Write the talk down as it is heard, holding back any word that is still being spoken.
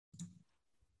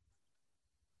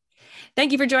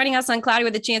Thank you for joining us on Cloudy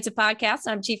with a Chance of Podcast.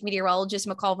 I'm Chief Meteorologist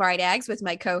McCall Bright-Aggs with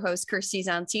my co-host Kirsty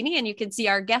Zontini, and you can see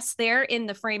our guest there in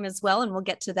the frame as well, and we'll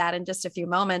get to that in just a few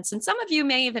moments. And some of you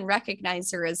may even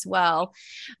recognize her as well.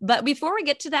 But before we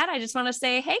get to that, I just want to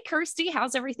say, hey, Kirsty,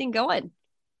 how's everything going?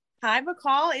 Hi,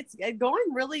 McCall. It's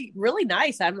going really, really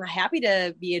nice. I'm happy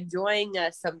to be enjoying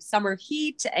some summer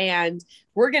heat, and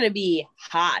we're going to be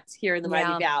hot here in the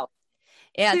Miami Valley.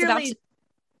 Yeah, Clearly,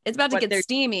 it's about to get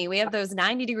steamy. We have those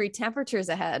 90-degree temperatures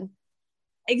ahead.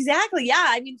 Exactly. Yeah.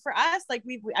 I mean, for us, like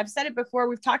I've said it before,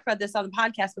 we've talked about this on the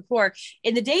podcast before.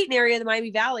 In the Dayton area of the Miami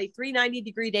Valley,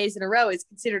 390-degree days in a row is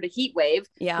considered a heat wave.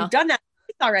 Yeah. We've done that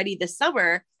already this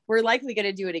summer. We're likely going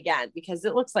to do it again because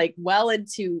it looks like well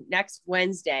into next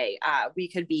Wednesday, we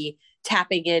could be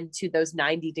tapping into those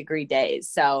 90-degree days.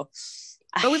 So,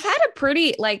 but we've had a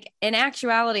pretty, in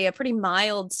actuality, a pretty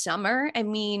mild summer. I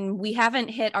mean, we haven't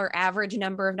hit our average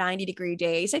number of 90-degree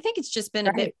days. I think it's just been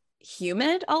a bit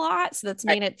humid a lot. So that's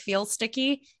made it feel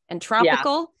sticky and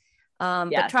tropical. Yeah.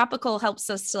 But tropical helps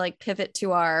us to pivot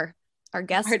to our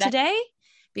guest today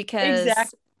because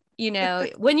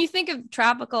when you think of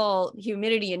tropical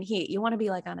humidity and heat, you want to be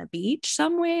on a beach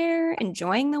somewhere,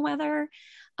 enjoying the weather.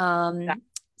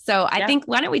 So I think,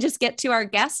 why don't we just get to our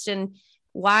guest and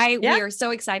why we are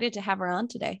so excited to have her on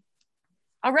today.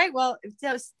 All right. Well,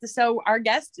 so our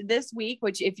guest this week,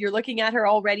 which if you're looking at her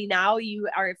already now, you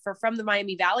are from the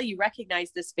Miami Valley, you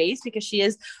recognize this face because she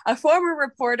is a former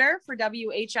reporter for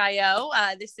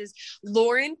WHIO. This is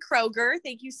Lauren Kroger.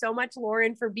 Thank you so much,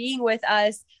 Lauren, for being with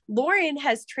us. Lauren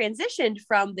has transitioned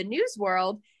from the news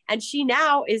world and she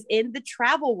now is in the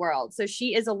travel world. So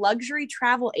she is a luxury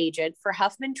travel agent for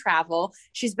Huffman Travel.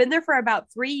 She's been there for about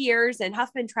 3 years, and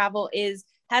Huffman Travel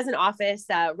has an office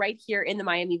right here in the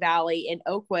Miami Valley in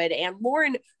Oakwood. And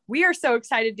Lauren, we are so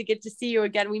excited to get to see you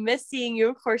again. We miss seeing you,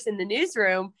 of course, in the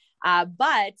newsroom,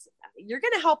 but you're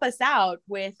going to help us out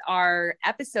with our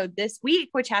episode this week,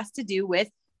 which has to do with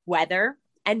weather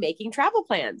and making travel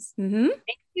plans. Mm-hmm.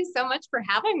 Thank you so much for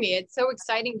having me. It's so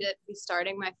exciting to be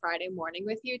starting my Friday morning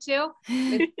with you two,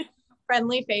 with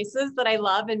friendly faces that I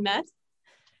love and miss.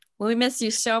 Well, we miss you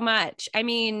so much. I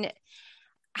mean,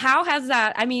 how has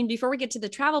that, before we get to the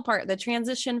travel part, the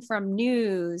transition from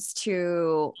news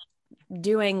to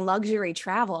doing luxury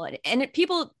travel, and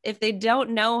people, if they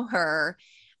don't know her,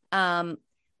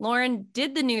 Lauren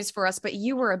did the news for us, but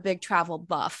you were a big travel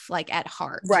buff, at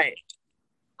heart. Right.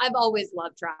 I've always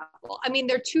loved travel.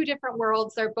 They're two different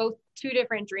worlds. They're both two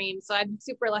different dreams. So I'm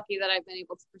super lucky that I've been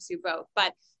able to pursue both.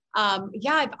 But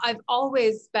I've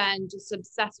always been just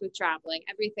obsessed with traveling,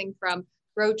 everything from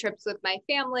road trips with my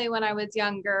family when I was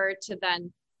younger to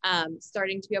then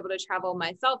starting to be able to travel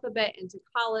myself a bit into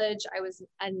college. I was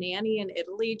a nanny in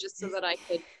Italy just so that I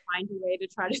could find a way to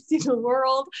try to see the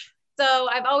world. So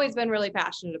I've always been really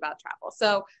passionate about travel.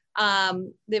 So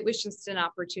it was just an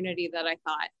opportunity that I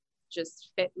thought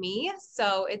just fit me.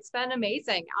 So it's been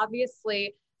amazing.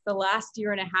 Obviously, the last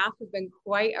year and a half have been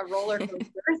quite a roller coaster.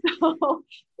 So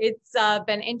it's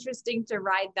been interesting to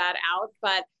ride that out,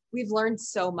 but we've learned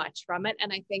so much from it.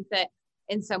 And I think that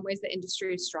in some ways the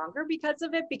industry is stronger because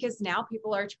of it, because now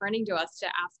people are turning to us to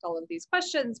ask all of these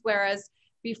questions, whereas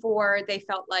before they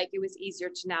felt like it was easier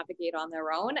to navigate on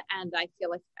their own. And I feel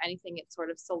like, if anything, it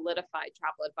sort of solidified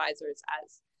travel advisors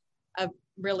as a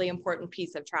really important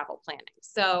piece of travel planning.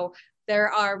 So there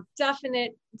are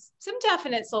some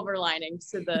definite silver linings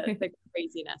to the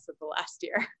craziness of the last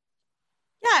year.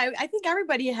 Yeah, I think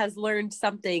everybody has learned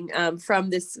something from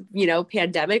this,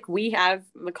 pandemic.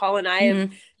 McCall and I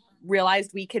have realized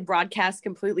we could broadcast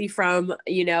completely from,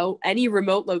 any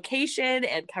remote location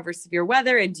and cover severe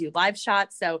weather and do live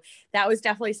shots. So that was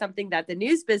definitely something that the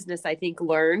news business, I think,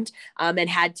 learned and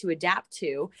had to adapt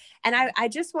to. And I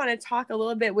just want to talk a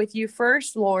little bit with you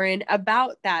first, Lauren,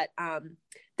 about that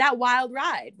wild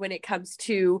ride when it comes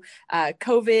to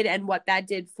COVID and what that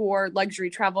did for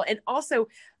luxury travel. And also,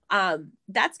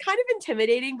 that's kind of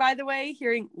intimidating, by the way,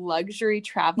 hearing luxury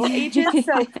travel agent.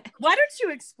 So why don't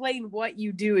you explain what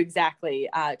you do exactly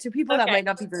to people that might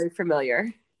not be very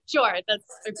familiar? Sure. That's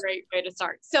a great way to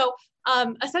start. So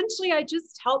essentially, I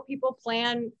just help people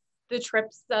plan the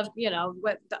trips of,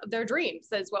 what their dreams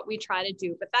is what we try to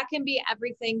do. But that can be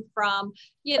everything from,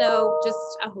 just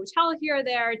a hotel here or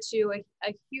there to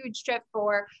a huge trip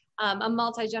for a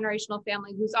multi-generational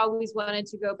family who's always wanted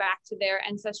to go back to their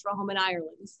ancestral home in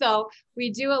Ireland. So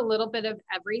we do a little bit of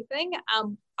everything.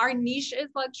 Our niche is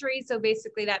luxury. So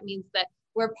basically that means that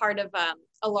we're part of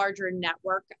a larger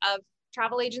network of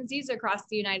travel agencies across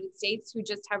the United States who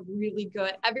just have really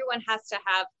good, everyone has to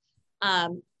have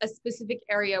a specific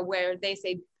area where they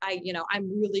say,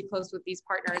 I'm really close with these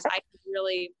partners. I can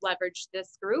really leverage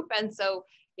this group. And so,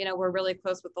 we're really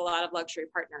close with a lot of luxury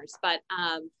partners, but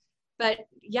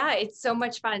yeah, it's so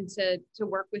much fun to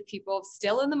work with people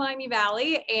still in the Miami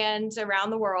Valley and around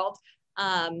the world,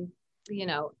 and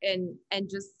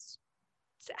just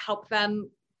help them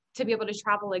to be able to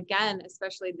travel again,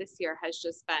 especially this year, has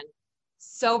just been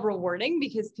so rewarding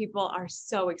because people are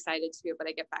so excited to be able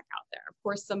to get back out there. Of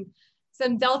course,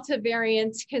 some Delta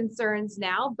variant concerns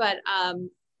now, but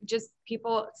just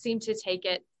people seem to take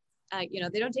it,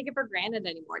 they don't take it for granted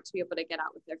anymore to be able to get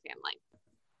out with their family.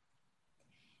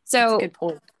 So, good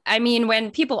point. I mean,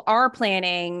 when people are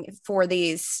planning for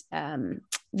these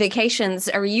vacations,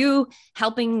 are you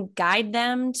helping guide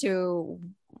them to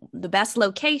the best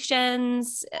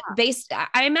locations?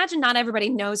 I imagine not everybody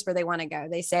knows where they want to go.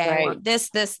 They say, I want this,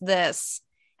 this, this,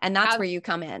 and that's where you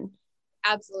come in.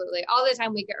 Absolutely. All the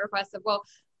time we get requests of, well,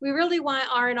 we really want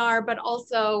R&R, but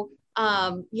also,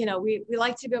 we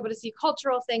like to be able to see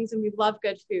cultural things and we love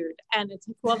good food. And it's,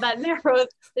 well,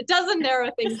 it doesn't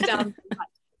narrow things down so much.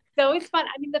 So it's fun.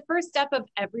 I mean, the first step of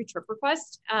every trip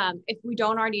request, if we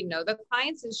don't already know the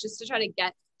clients, is just to try to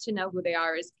get to know who they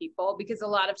are as people, because a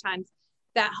lot of times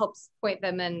that helps point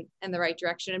them in the right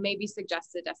direction and maybe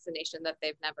suggest a destination that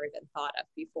they've never even thought of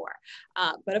before.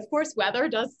 But of course, weather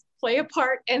does play a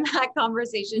part in that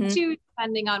conversation too,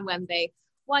 depending on when they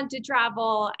want to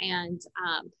travel. And,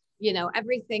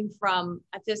 everything from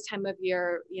at this time of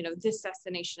year, this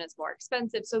destination is more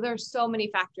expensive. So there's so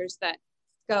many factors that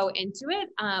go into it,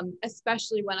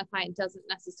 especially when a client doesn't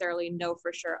necessarily know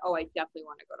for sure, oh, I definitely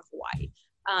want to go to Hawaii.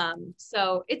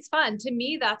 So it's fun. To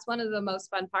me, that's one of the most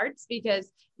fun parts, because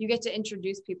you get to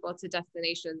introduce people to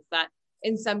destinations that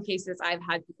in some cases I've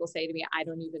had people say to me, I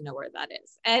don't even know where that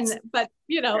is. But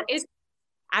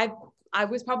I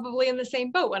was probably in the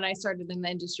same boat when I started in the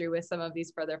industry with some of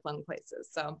these further flung places.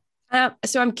 So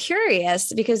I'm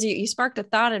curious, because you sparked a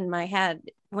thought in my head.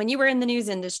 When you were in the news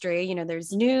industry,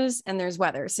 there's news and there's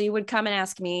weather. So you would come and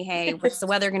ask me, hey, what's the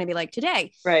weather going to be like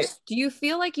today? Right. Do you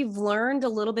feel like you've learned a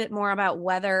little bit more about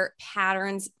weather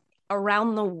patterns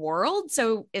around the world?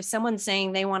 So if someone's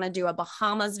saying they want to do a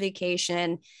Bahamas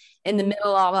vacation in the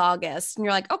middle of August, and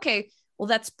you're like, okay, well,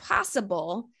 that's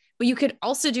possible, but you could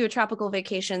also do a tropical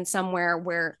vacation somewhere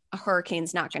where a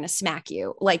hurricane's not going to smack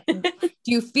you. Like, do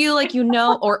you feel like,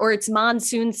 or it's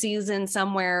monsoon season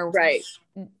somewhere? Right.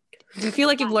 Do you feel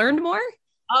like you've learned more?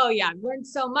 Oh yeah, I've learned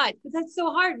so much, but that's so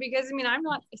hard because I'm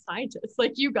not a scientist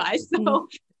like you guys. So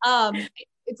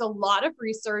it's a lot of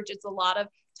research. It's a lot of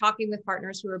talking with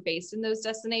partners who are based in those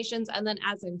destinations. And then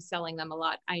as I'm selling them a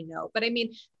lot, I know, but I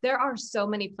mean, there are so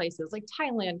many places like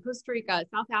Thailand, Costa Rica,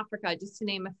 South Africa, just to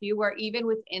name a few, where even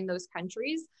within those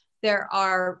countries, there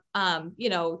are,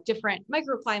 different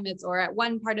microclimates, or at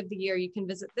one part of the year, you can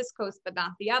visit this coast, but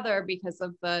not the other because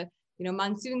of the,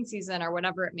 monsoon season or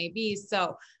whatever it may be.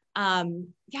 So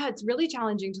it's really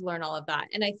challenging to learn all of that.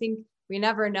 And I think we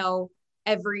never know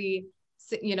the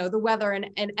weather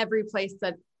in every place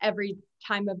at every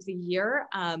time of the year.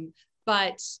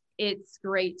 But it's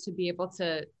great to be able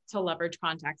to leverage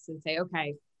contacts and say,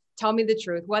 okay, tell me the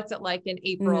truth. What's it like in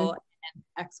April and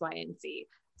X, Y, and Z?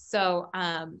 So,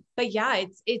 but yeah,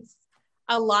 it's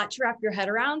a lot to wrap your head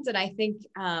around. And I think,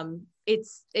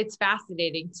 it's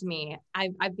fascinating to me.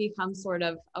 I've become sort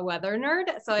of a weather nerd.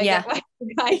 So I get why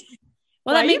you guys,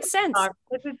 well, that makes sense.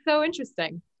 This is so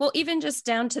interesting. Well, even just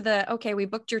down to okay, we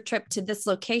booked your trip to this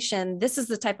location. This is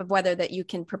the type of weather that you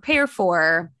can prepare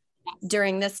for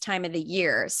during this time of the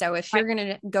year. So if you're going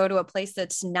to go to a place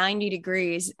that's 90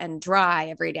 degrees and dry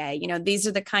every day, these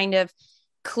are the kind of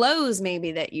clothes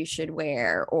maybe that you should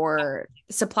wear, or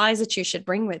supplies that you should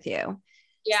bring with you.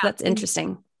 Yeah. So that's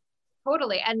interesting.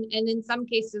 Totally. And in some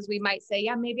cases we might say,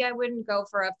 yeah, maybe I wouldn't go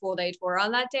for a full day tour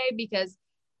on that day because,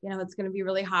 it's going to be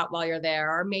really hot while you're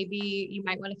there. Or maybe you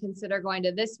might want to consider going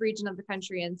to this region of the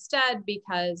country instead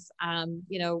because,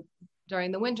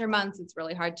 during the winter months, it's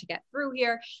really hard to get through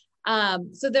here.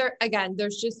 So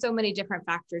there's just so many different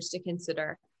factors to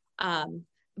consider.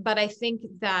 But I think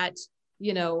that,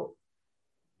 in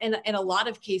a lot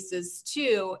of cases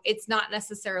too, it's not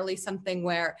necessarily something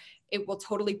where it will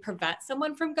totally prevent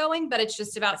someone from going, but it's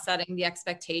just about setting the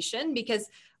expectation, because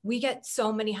we get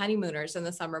so many honeymooners in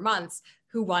the summer months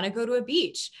who want to go to a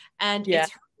beach, and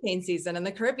it's hurricane season in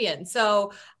the Caribbean.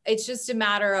 So it's just a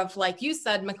matter of, like you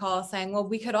said, McCall, saying, well,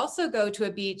 we could also go to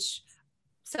a beach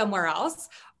somewhere else,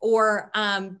 or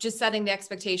just setting the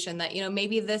expectation that,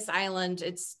 maybe this island,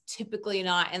 it's typically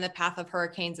not in the path of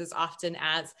hurricanes as often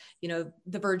as,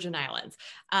 the Virgin Islands.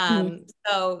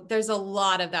 So there's a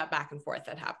lot of that back and forth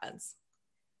that happens.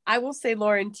 I will say,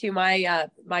 Lauren, too, my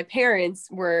parents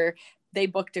they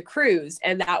booked a cruise,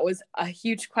 and that was a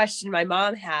huge question my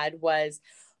mom had was,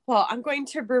 well, I'm going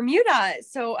to Bermuda.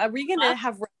 So are we going to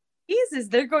have hurricanes? Is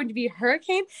there going to be a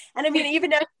hurricane? And I mean,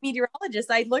 even as a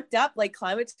meteorologist, I looked up like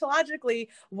climatologically,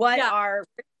 what are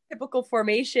typical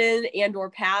formation and or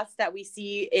paths that we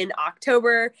see in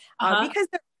October, because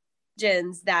there are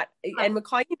regions that, and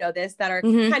McCall, you know this, that are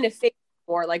kind of fake,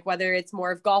 or like whether it's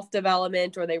more of Gulf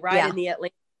development or they ride in the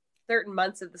Atlantic certain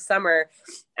months of the summer.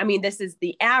 I mean, this is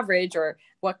the average or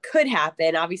what could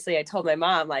happen. Obviously, I told my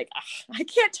mom, like, I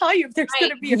can't tell you if there's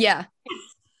going to be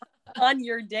on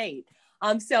your date.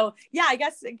 So yeah, I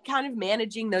guess kind of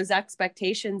managing those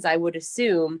expectations, I would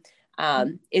assume,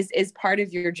 is part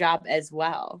of your job as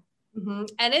well. Mm-hmm.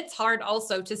 And it's hard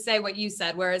also to say what you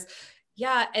said, whereas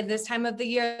at this time of the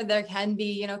year, there can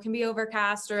be, can be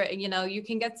overcast, or, you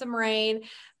can get some rain,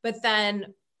 but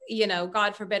then,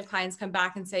 God forbid clients come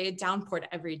back and say it downpoured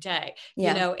every day.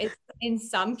 It's in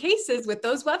some cases with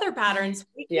those weather patterns,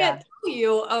 we can't tell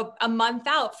you a month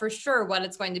out for sure what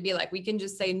it's going to be like. We can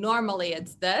just say, normally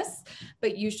it's this,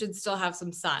 but you should still have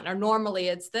some sun, or normally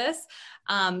it's this.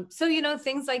 So,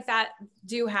 things like that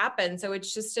do happen. So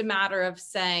it's just a matter of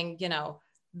saying,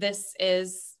 this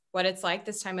is what it's like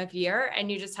this time of year.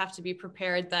 And you just have to be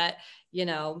prepared that,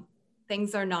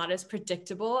 things are not as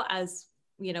predictable as,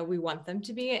 we want them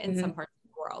to be in some parts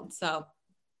of the world. So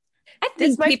I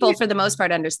think people for the most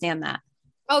part understand that.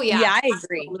 Oh yeah. Yeah, I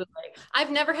agree. Absolutely.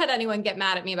 I've never had anyone get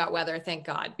mad at me about weather. Thank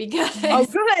God, because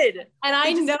good. And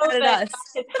I know that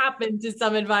has happened to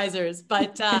some advisors,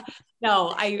 but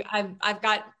no, I've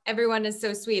got, everyone is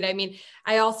so sweet. I mean,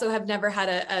 I also have never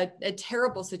had a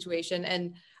terrible situation.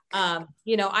 And,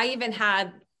 I even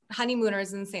had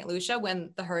honeymooners in St. Lucia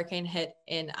when the hurricane hit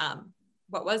in,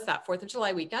 what was that, 4th of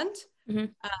July weekend?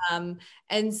 Mm-hmm.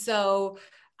 And so,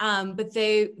 but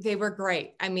they were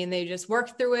great. I mean, they just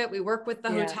worked through it. We worked with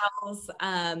the hotels,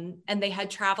 and they had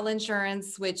travel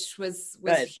insurance, which was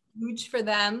huge for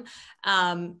them.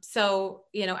 So,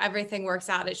 everything works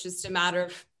out. It's just a matter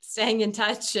of staying in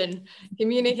touch and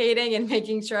communicating and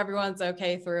making sure everyone's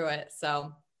okay through it.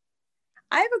 So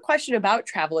I have a question about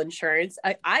travel insurance.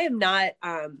 I am not,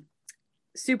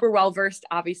 super well versed,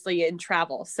 obviously, in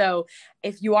travel. So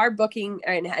if you are booking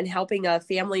and helping a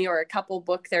family or a couple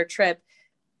book their trip,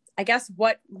 I guess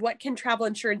what can travel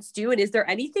insurance do? And is there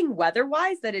anything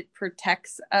weather-wise that it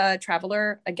protects a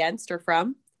traveler against or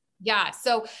from? Yeah.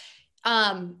 So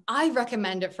I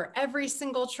recommend it for every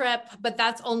single trip, but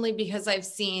that's only because I've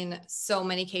seen so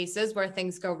many cases where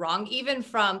things go wrong, even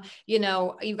from, you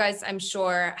guys, I'm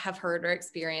sure, have heard or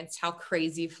experienced how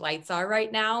crazy flights are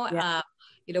right now. Yeah.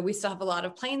 We still have a lot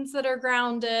of planes that are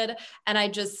grounded, and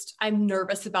I'm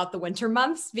nervous about the winter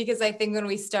months, because I think when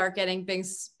we start getting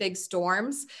big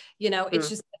storms, it's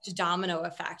just such a domino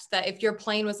effect that if your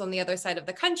plane was on the other side of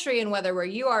the country and weather where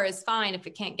you are is fine, if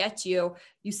it can't get to you,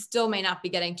 you still may not be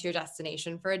getting to your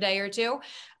destination for a day or two.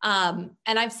 And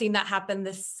I've seen that happen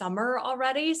this summer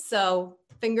already. So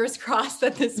fingers crossed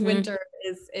that this winter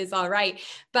is all right.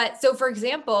 But so, for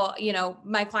example,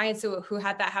 my clients who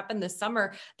had that happen this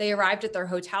summer, they arrived at their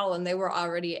hotel and they were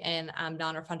already in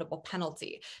non-refundable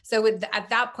penalty. So at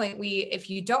that point, if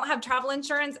you don't have travel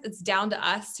insurance, it's down to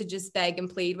us to just beg and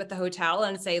plead with the hotel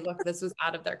and say, look, this was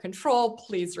out of their control.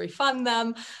 Please refund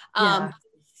them.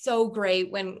 So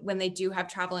great when they do have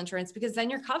travel insurance, because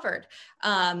then you're covered.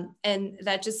 And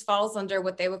that just falls under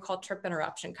what they would call trip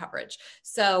interruption coverage.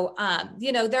 So,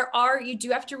 you do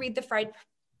have to read the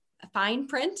fine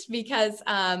print, because,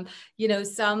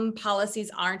 some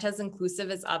policies aren't as inclusive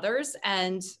as others.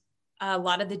 And a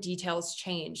lot of the details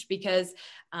change because,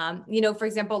 for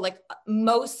example, like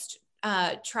most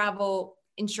travel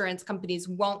insurance companies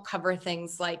won't cover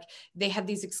things like, they have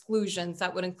these exclusions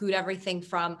that would include everything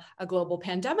from a global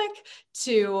pandemic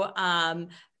to, a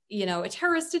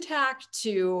terrorist attack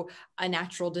to a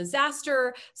natural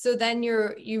disaster. So then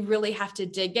you really have to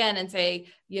dig in and say,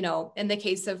 in the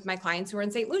case of my clients who were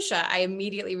in St. Lucia, I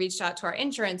immediately reached out to our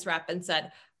insurance rep and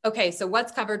said, okay, so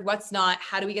what's covered, what's not,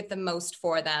 how do we get the most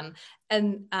for them?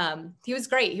 And he was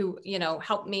great, who,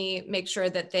 helped me make sure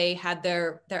that they had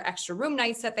their extra room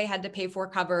nights that they had to pay for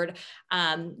covered.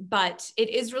 But it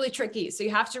is really tricky. So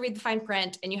you have to read the fine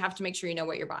print and you have to make sure you know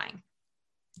what you're buying.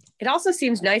 It also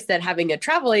seems nice that having a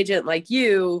travel agent like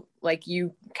you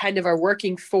kind of are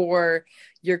working for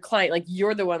your client, like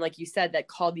you're the one, like you said, that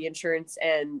called the insurance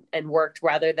and worked,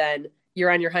 rather than you're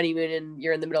on your honeymoon and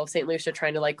you're in the middle of St. Lucia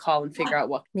trying to call and figure out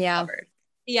what covered.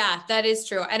 Yeah, that is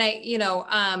true. And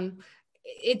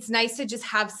it's nice to just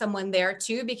have someone there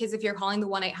too, because if you're calling the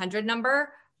 1-800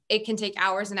 number, it can take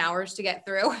hours and hours to get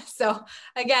through. So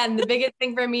again, the biggest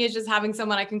thing for me is just having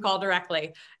someone I can call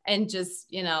directly and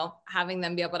just, having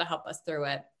them be able to help us through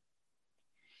it.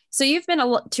 So you've been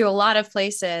to a lot of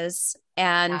places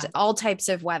and all types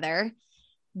of weather.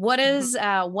 What is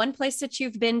one place that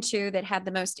you've been to that had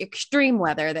the most extreme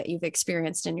weather that you've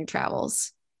experienced in your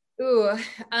travels? Ooh,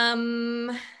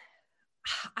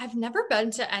 I've never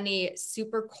been to any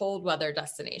super cold weather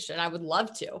destination. I would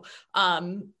love to.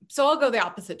 So I'll go the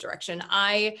opposite direction.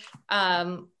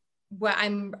 I'm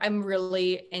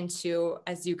really into,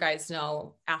 as you guys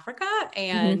know, Africa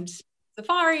and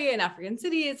safari and African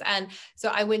cities. And so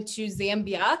I went to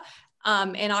Zambia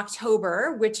in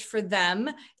October, which for them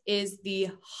is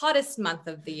the hottest month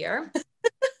of the year.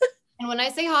 And when I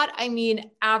say hot, I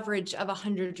mean average of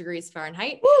 100 degrees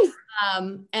Fahrenheit.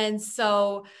 And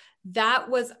so that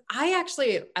was, I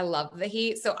love the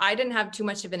heat. So I didn't have too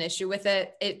much of an issue with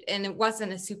it. And it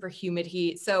wasn't a super humid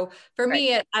heat. So for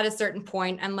me at a certain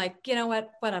point, I'm like, you know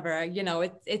what, whatever,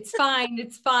 it's fine.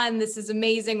 It's fun. This is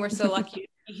amazing. We're so lucky to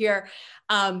be here.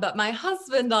 But my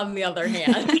husband, on the other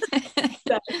hand,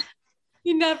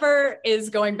 he never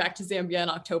is going back to Zambia in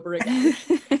October again.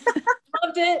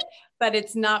 Loved it, but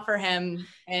it's not for him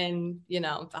in,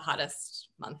 the hottest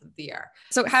month of the year.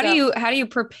 So how do you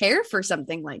prepare for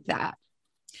something like that?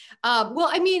 Well,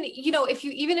 I mean, if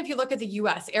you look at the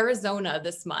US, Arizona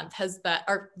this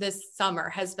summer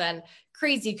has been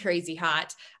crazy, crazy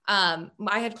hot. I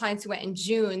had clients who went in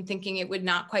June thinking it would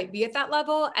not quite be at that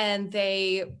level. And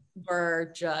they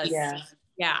were just,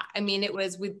 I mean, it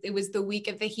was the week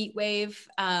of the heat wave.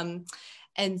 And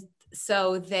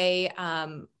so they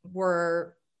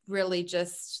were really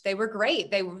they were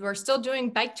great. They were still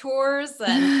doing bike tours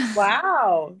and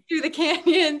through the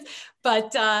canyons,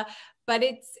 but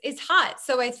it's hot.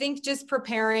 So I think just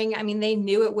preparing, I mean, they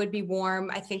knew it would be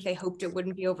warm. I think they hoped it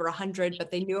wouldn't be over 100,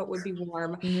 but they knew it would be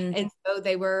warm. And so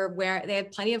they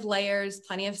had plenty of layers,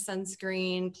 plenty of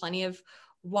sunscreen, plenty of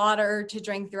water to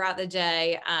drink throughout the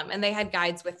day. And they had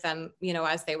guides with them,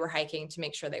 as they were hiking to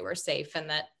make sure they were safe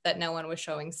and that no one was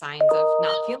showing signs of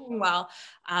not feeling well.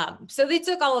 So they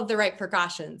took all of the right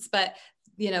precautions, but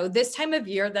this time of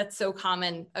year, that's so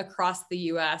common across the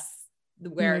US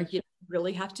where you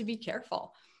really have to be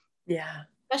careful. Yeah.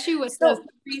 Especially with those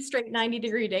 3 straight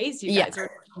 90-degree days you guys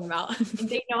are talking about. In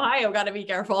Dayton, Ohio, got to be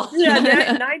careful.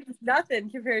 Yeah, 9 is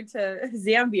nothing compared to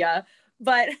Zambia.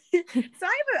 But so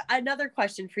I have another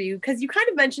question for you, because you kind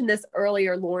of mentioned this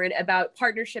earlier, Lauren, about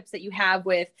partnerships that you have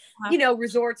with,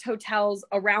 resorts, hotels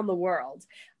around the world.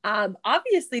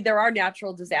 Obviously, there are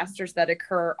natural disasters that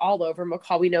occur all over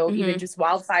McCall. We know even just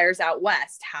wildfires out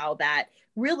west, how that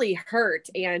really hurt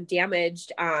and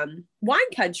damaged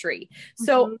wine country.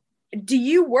 So do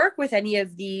you work with any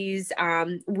of these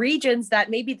regions that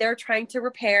maybe they're trying to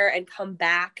repair and come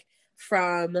back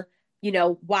from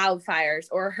wildfires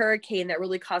or a hurricane that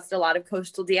really caused a lot of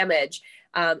coastal damage?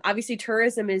 Obviously,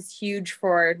 tourism is huge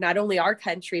for not only our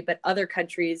country, but other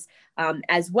countries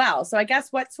as well. So I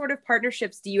guess what sort of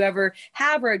partnerships do you ever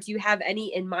have, or do you have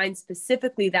any in mind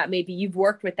specifically that maybe you've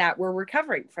worked with that were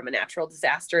recovering from a natural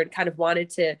disaster and kind of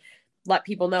wanted to let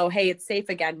people know, hey, it's safe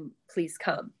again, please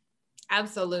come?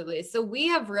 Absolutely. So we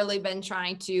have really been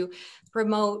trying to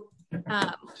promote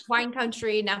wine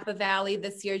country, Napa Valley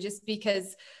this year, just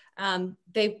because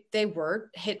they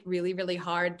were hit really, really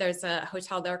hard. There's a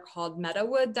hotel there called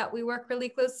Meadowood that we work really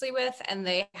closely with, and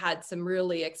they had some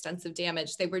really extensive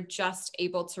damage. They were just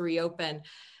able to reopen.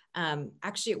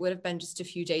 Actually, it would have been just a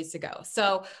few days ago.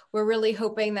 So we're really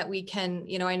hoping that we can,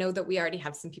 I know that we already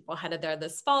have some people headed there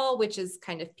this fall, which is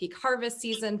kind of peak harvest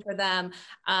season for them.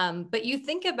 But you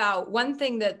think about one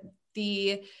thing that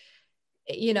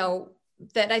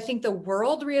that I think the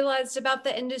world realized about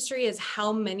the industry is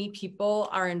how many people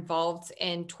are involved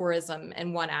in tourism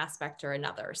in one aspect or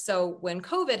another. So when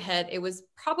COVID hit, it was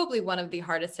probably one of the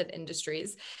hardest hit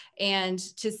industries. And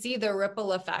to see the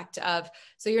ripple effect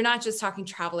so you're not just talking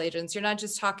travel agents, you're not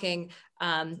just talking,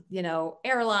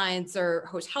 airlines or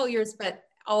hoteliers, but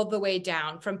all the way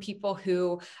down from people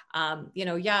who,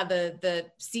 the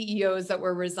CEOs that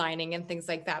were resigning and things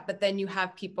like that. But then you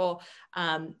have people,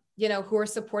 who are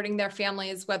supporting their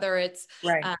families, whether it's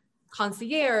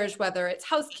concierge, whether it's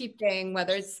housekeeping,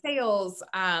 whether it's sales.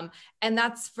 And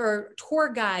that's for tour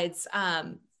guides,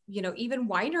 even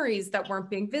wineries that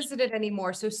weren't being visited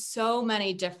anymore. So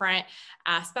many different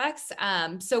aspects.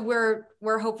 So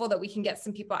we're hopeful that we can get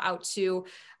some people out to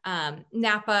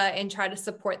Napa and try to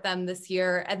support them this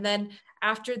year. And then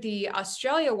after the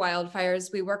Australia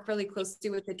wildfires, we work really closely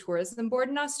with the tourism board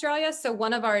in Australia. So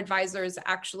one of our advisors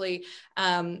actually,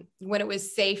 when it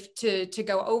was safe to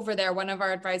go over there, one of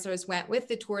our advisors went with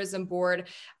the tourism board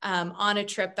on a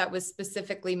trip that was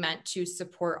specifically meant to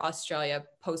support Australia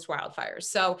post wildfires.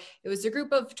 So it was a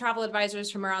group of travel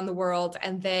advisors from around the world,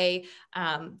 and they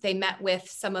met with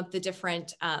some of the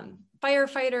different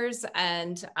firefighters,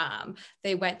 and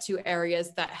they went to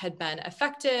areas that had been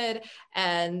affected.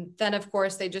 And then, of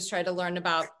course, they just tried to learn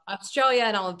about Australia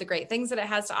and all of the great things that it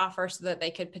has to offer so that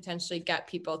they could potentially get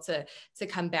people to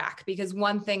come back. Because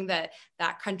one thing that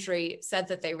country said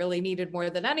that they really needed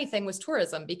more than anything was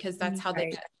tourism, because that's how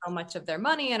they get so much of their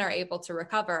money and are able to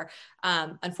recover.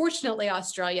 Unfortunately,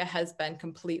 Australia has been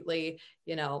completely,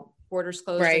 borders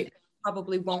closed. And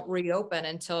probably won't reopen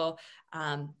until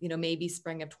maybe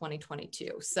spring of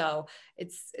 2022. So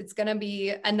it's going to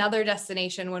be another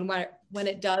destination when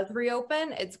it does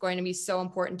reopen. It's going to be so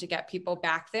important to get people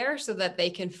back there so that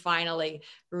they can finally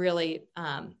really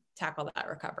tackle that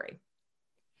recovery.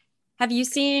 Have you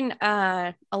seen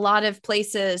a lot of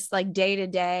places like day to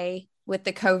day with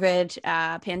the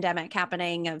COVID pandemic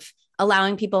happening, of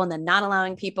allowing people and then not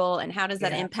allowing people? And how does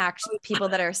that impact people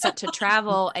that are set to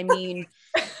travel? I mean,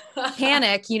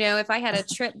 panic, if I had a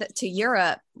trip to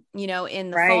Europe,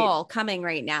 in the fall coming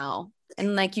right now,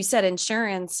 and like you said,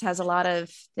 insurance has a lot of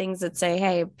things that say,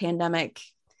 hey, pandemic,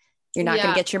 you're not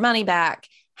going to get your money back.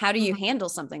 How do you handle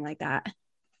something like that?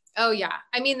 Oh yeah.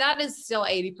 I mean, that is still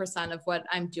 80% of what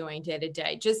I'm doing day to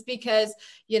day, just because,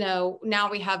 now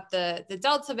we have the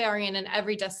Delta variant in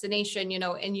every destination.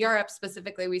 In Europe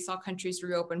specifically, we saw countries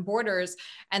reopen borders.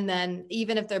 And then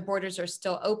even if their borders are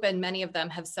still open, many of them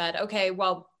have said, okay,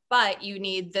 well, but you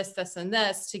need this, this, and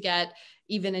this to get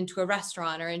even into a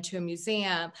restaurant or into a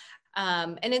museum.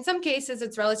 And in some cases,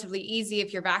 it's relatively easy.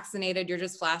 If you're vaccinated, you're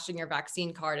just flashing your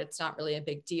vaccine card. It's not really a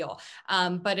big deal.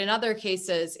 But in other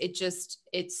cases,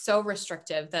 it's so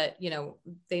restrictive that,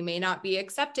 they may not be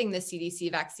accepting the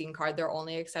CDC vaccine card. They're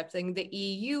only accepting the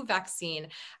EU vaccine.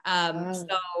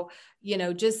 So,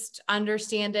 just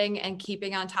understanding and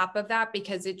keeping on top of that,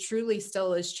 because it truly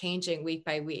still is changing week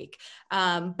by week.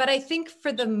 But I think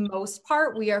for the most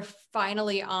part, we are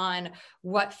finally on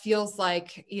what feels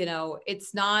like,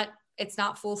 it's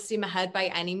not full steam ahead by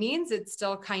any means. It's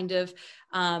still kind of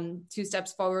 2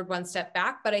 steps forward, 1 step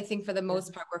back. But I think for the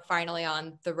most part, we're finally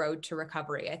on the road to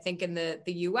recovery. I think in the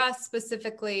US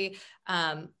specifically,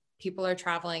 people are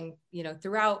traveling,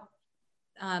 throughout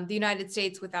the United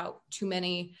States without too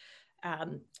many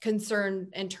concern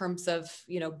in terms of,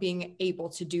 being able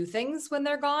to do things when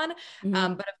they're gone.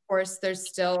 But of course, there's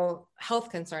still health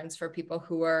concerns for people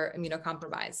who are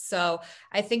immunocompromised. So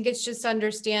I think it's just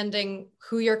understanding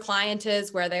who your client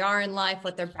is, where they are in life,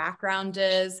 what their background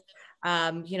is.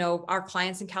 Our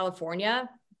clients in California,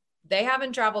 they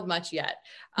haven't traveled much yet.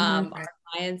 Our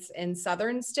clients in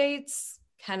southern states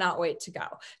cannot wait to go.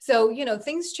 So,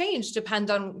 things change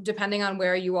depending on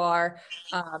where you are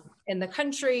in the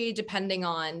country, depending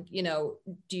on,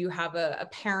 do you have a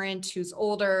parent who's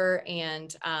older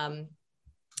and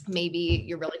maybe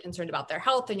you're really concerned about their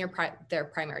health and their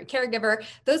primary caregiver.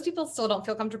 Those people still don't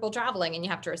feel comfortable traveling, and you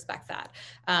have to respect that.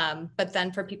 But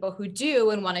then for people who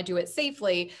do and want to do it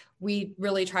safely, we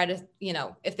really try to,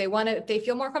 if they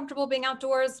feel more comfortable being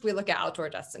outdoors, we look at outdoor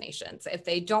destinations. If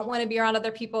they don't want to be around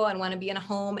other people and want to be in a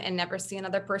home and never see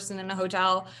another person in a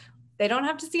hotel, they don't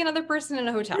have to see another person in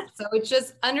a hotel. So it's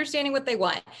just understanding what they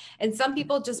want. And some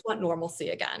people just want normalcy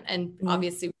again. And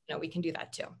obviously, we can do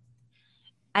that too.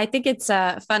 I think it's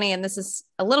funny, and this is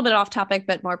a little bit off topic,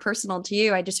 but more personal to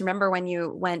you. I just remember when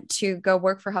you went to go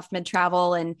work for Huffman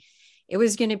Travel, and it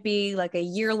was going to be like a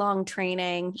year-long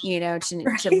training,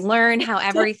 to learn how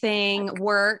everything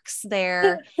works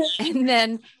there. And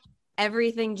then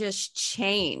everything just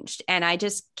changed. And I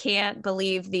just can't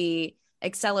believe the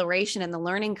acceleration and the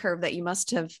learning curve that you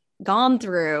must have gone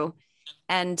through,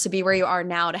 and to be where you are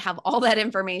now, to have all that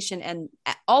information and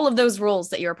all of those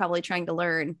rules that you were probably trying to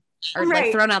learn are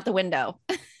like thrown out the window.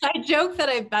 I joke that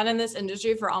I've been in this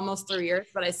industry for almost 3 years,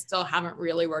 but I still haven't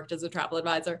really worked as a travel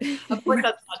advisor. Of course,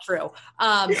 that's not true.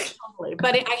 Totally.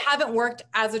 But I haven't worked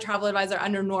as a travel advisor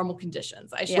under normal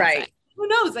conditions, I should say. Who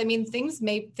knows? I mean,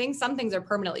 some things are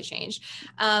permanently changed.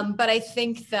 But I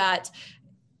think that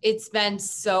it's been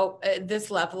this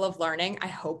level of learning. I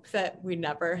hope that we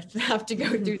never have to go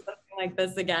through something like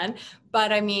this again.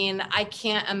 But I mean, I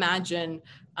can't imagine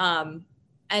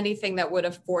anything that would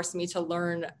have forced me to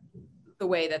learn the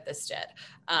way that this did.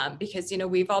 Because,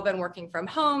 we've all been working from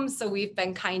home. So we've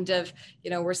been kind of,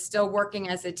 we're still working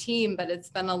as a team, but it's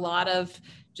been a lot of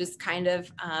just kind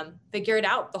of figure it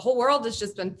out. The whole world has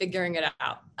just been figuring it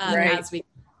out as we.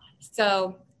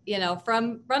 So,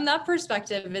 from that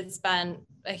perspective, it's been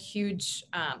a huge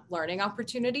learning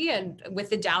opportunity. And with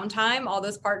the downtime, all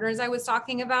those partners I was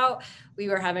talking about, we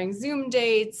were having Zoom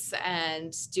dates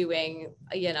and doing,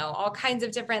 all kinds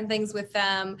of different things with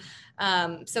them.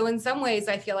 So in some ways,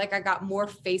 I feel like I got more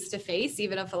face-to-face,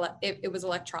 even if it was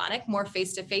electronic, more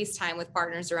face-to-face time with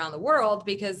partners around the world,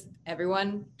 because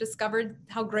everyone discovered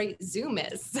how great Zoom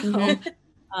is. So,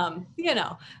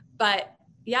 but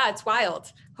yeah, it's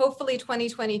wild. Hopefully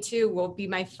 2022 will be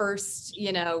my first,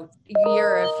 year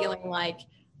of feeling like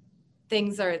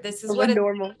this is what it's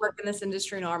normal to work in this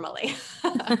industry normally.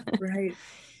 Right.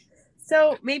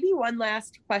 So maybe one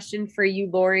last question for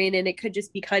you, Lauren, and it could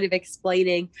just be kind of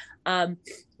explaining,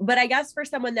 but I guess for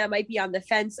someone that might be on the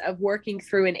fence of working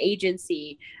through an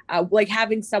agency, like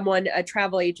having someone, a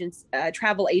travel agent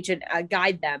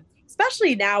guide them,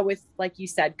 especially now with, like you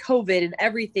said, COVID and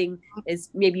everything is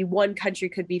maybe one country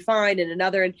could be fine and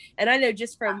another. And I know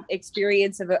just from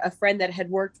experience of a friend that had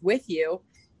worked with you,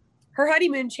 her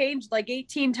honeymoon changed like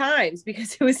 18 times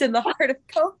because it was in the heart of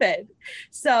COVID.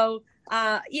 So,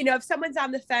 if someone's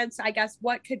on the fence, I guess,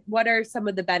 what are some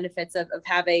of the benefits of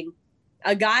having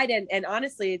a guide? And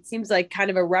honestly, it seems like kind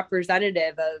of a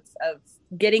representative of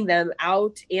getting them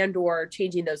out and or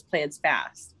changing those plans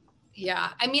fast. Yeah.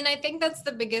 I mean, I think that's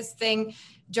the biggest thing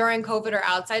during COVID or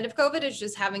outside of COVID is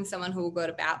just having someone who will go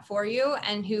to bat for you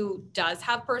and who does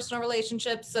have personal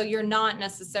relationships. So you're not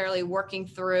necessarily working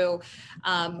through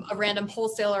a random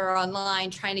wholesaler or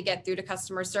online trying to get through to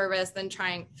customer service, then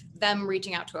them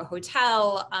reaching out to a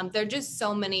hotel. There are just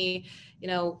so many,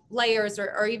 layers,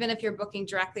 or even if you're booking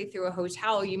directly through a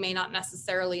hotel, you may not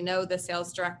necessarily know the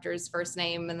sales director's first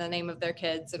name and the name of their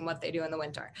kids and what they do in the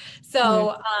winter.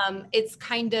 So it's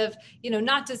kind of,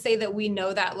 not to say that we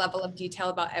know that level of detail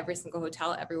about every single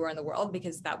hotel everywhere in the world,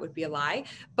 because that would be a lie.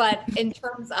 But in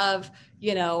terms of,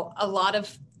 a lot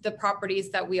of the properties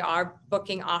that we are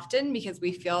booking often because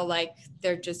we feel like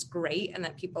they're just great and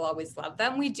that people always love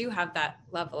them, we do have that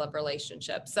level of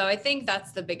relationship. So I think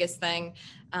that's the biggest thing.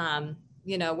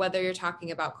 Whether you're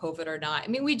talking about COVID or not. I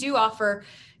mean, we do offer,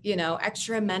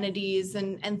 extra amenities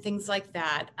and things like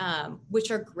that,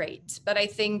 which are great. But I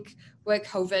think what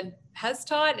COVID has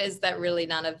taught is that really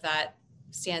none of that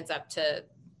stands up to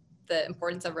the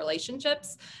importance of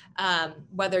relationships,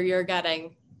 whether you're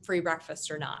getting free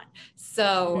breakfast or not.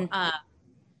 So,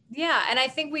 and I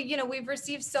think we've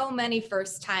received so many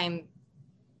first-time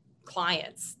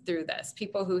clients through this,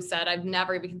 people who said, I've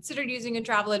never even considered using a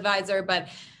travel advisor, but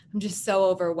I'm just so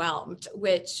overwhelmed,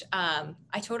 which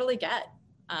I totally get.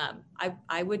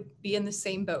 I would be in the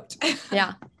same boat.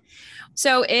 Yeah.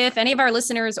 So if any of our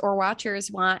listeners or watchers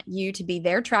want you to be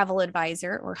their travel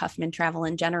advisor or Huffman Travel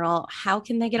in general, how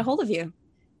can they get a hold of you?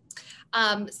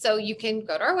 So you can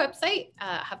go to our website,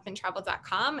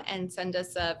 huffmantravel.com, and send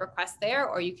us a request there,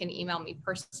 or you can email me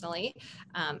personally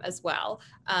as well.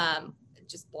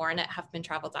 Just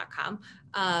Lauren@huffmantravel.com.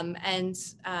 I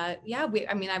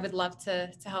would love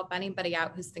to help anybody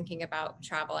out who's thinking about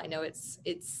travel. I know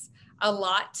it's a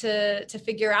lot to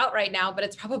figure out right now, but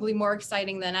it's probably more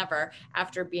exciting than ever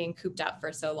after being cooped up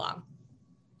for so long.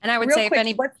 And I would say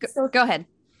go ahead.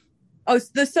 Oh,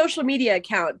 the social media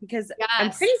account, because yes.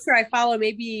 I'm pretty sure I follow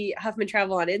maybe Huffman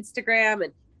Travel on Instagram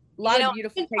and a lot of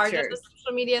beautiful pictures. Of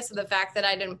social media, so the fact that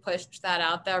I didn't push that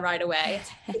out there right away.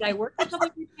 Did I work with other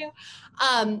people?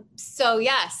 So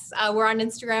yes, we're on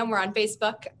Instagram, we're on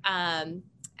Facebook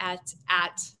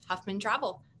at Huffman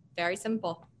Travel. Very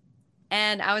simple.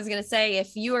 And I was going to say,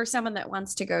 if you are someone that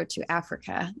wants to go to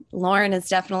Africa, Lauren is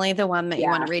definitely the one that you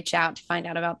want to reach out to find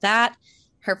out about that.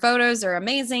 Her photos are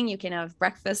amazing. You can have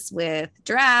breakfast with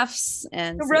giraffes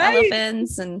and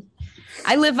elephants. And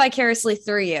I live vicariously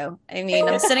through you. I mean,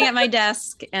 I'm sitting at my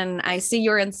desk and I see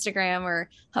your Instagram or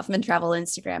Huffman Travel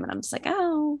Instagram. And I'm just like,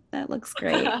 oh, that looks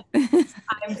great.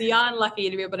 I'm beyond lucky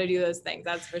to be able to do those things.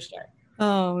 That's for sure.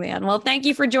 Oh, man. Well, thank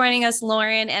you for joining us,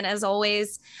 Lauren. And as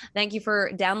always, thank you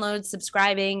for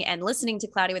subscribing, and listening to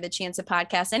Cloudy with a Chance of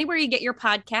Podcast. Anywhere you get your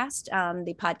podcast,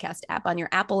 the podcast app on your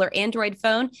Apple or Android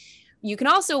phone. You can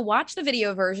also watch the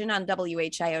video version on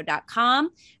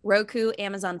WHIO.com, Roku,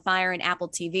 Amazon Fire, and Apple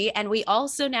TV. And we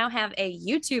also now have a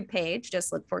YouTube page.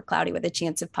 Just look for Cloudy with a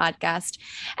Chance of Podcast.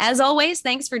 As always,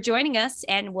 thanks for joining us,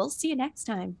 and we'll see you next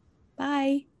time.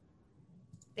 Bye.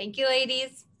 Thank you,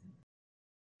 ladies.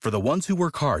 For the ones who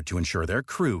work hard to ensure their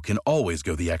crew can always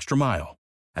go the extra mile,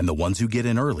 and the ones who get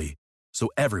in early so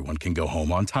everyone can go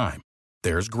home on time,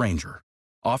 there's Grainger,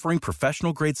 offering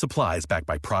professional-grade supplies backed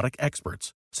by product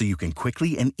experts so you can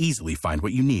quickly and easily find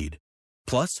what you need.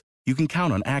 Plus, you can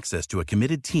count on access to a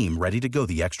committed team ready to go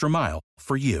the extra mile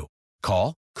for you.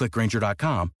 Call, click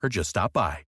Grainger.com, or just stop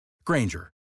by.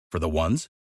 Grainger, for the ones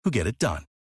who get it done.